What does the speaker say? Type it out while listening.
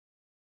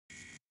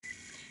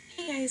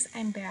guys,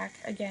 I'm back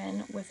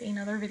again with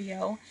another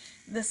video.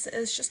 This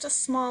is just a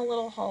small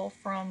little haul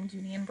from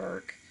Dooney and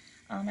Bourke.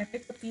 I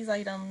picked up these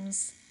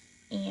items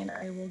and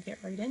I will get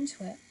right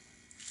into it.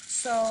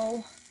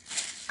 So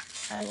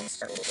I will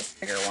start with this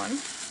bigger one.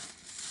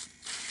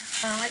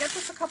 I got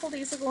this a couple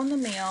days ago in the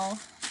mail.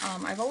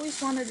 I've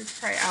always wanted to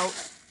try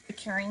out the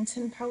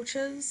Carrington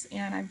pouches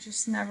and I've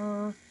just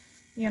never,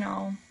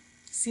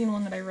 seen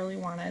one that I really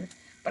wanted.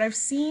 But I've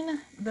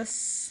seen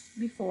this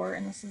before,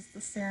 and this is the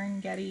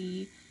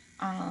Serengeti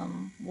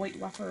white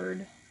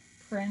leopard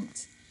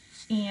print,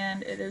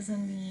 and it is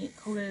in the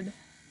coated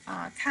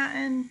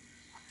cotton.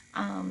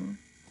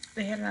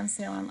 They had it on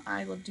sale on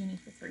I Love Dooney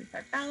for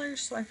 $35,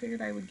 so I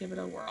figured I would give it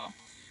a whirl.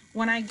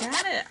 When I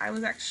got it, I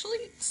was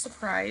actually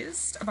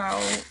surprised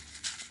about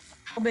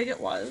how big it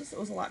was. It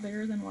was a lot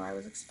bigger than what I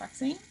was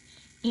expecting,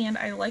 and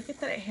I like it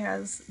that it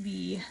has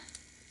the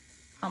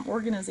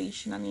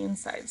organization on the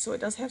inside. So it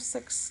does have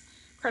 6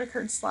 credit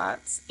card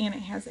slots, and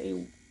it has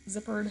a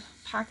zippered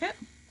pocket,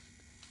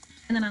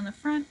 and then on the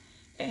front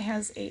it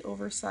has a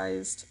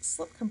oversized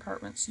slip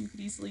compartment, so you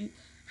could easily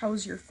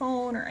house your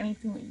phone or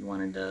anything that you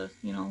wanted to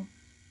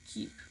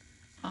keep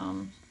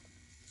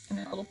in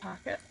a little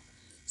pocket.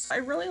 So I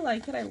really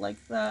like it. I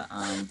like the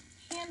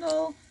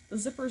handle. The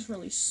zipper is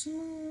really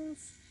smooth,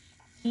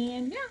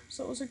 and yeah,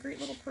 so it was a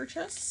great little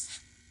purchase,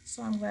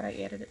 so I'm glad I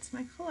added it to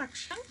my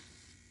collection.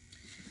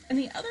 And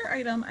the other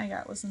item I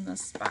got was in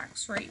this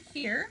box right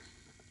here.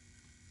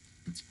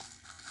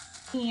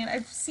 And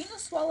I've seen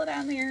this wallet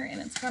on there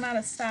and it's gone out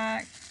of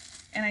stock,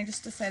 and I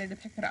just decided to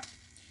pick it up.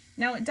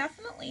 Now it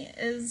definitely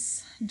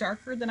is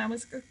darker than I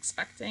was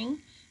expecting.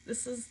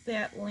 This is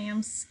that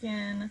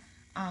lambskin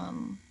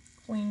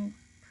coin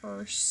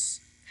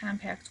purse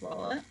compact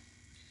wallet,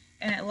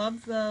 and I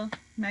love the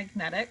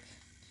magnetic.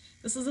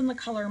 This is in the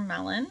color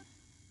melon,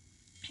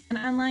 and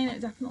online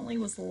it definitely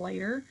was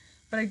lighter,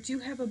 but I do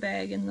have a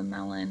bag in the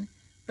melon,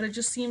 but it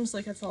just seems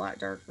like it's a lot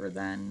darker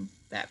than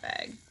that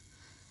bag.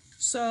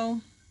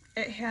 So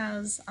it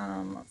has,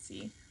 let's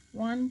see,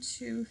 1,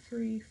 2,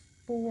 3,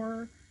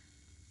 4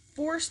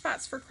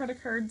 spots for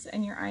credit cards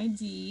and your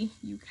ID.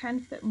 You can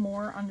fit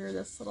more under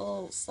this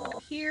little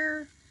slot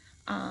here,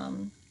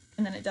 and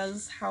then it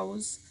does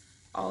house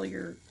all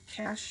your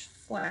cash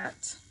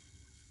flat.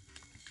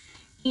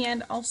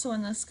 And also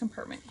in this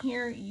compartment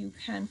here, you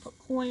can put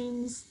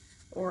coins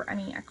or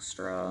any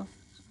extra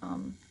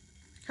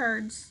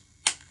cards,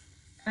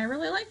 and I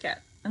really like it.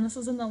 And this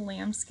is in the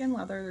lambskin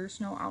leather. There's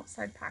no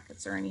outside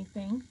pockets or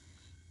anything.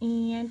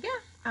 And yeah,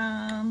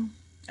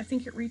 I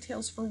think it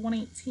retails for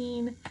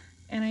 $118,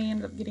 and I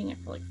ended up getting it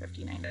for like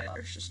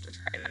 $59 just to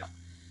try it out.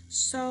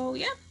 So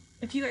yeah,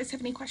 if you guys have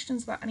any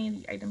questions about any of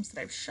the items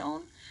that I've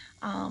shown,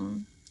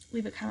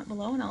 leave a comment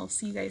below, and I'll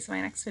see you guys in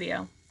my next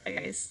video. Bye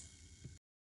guys.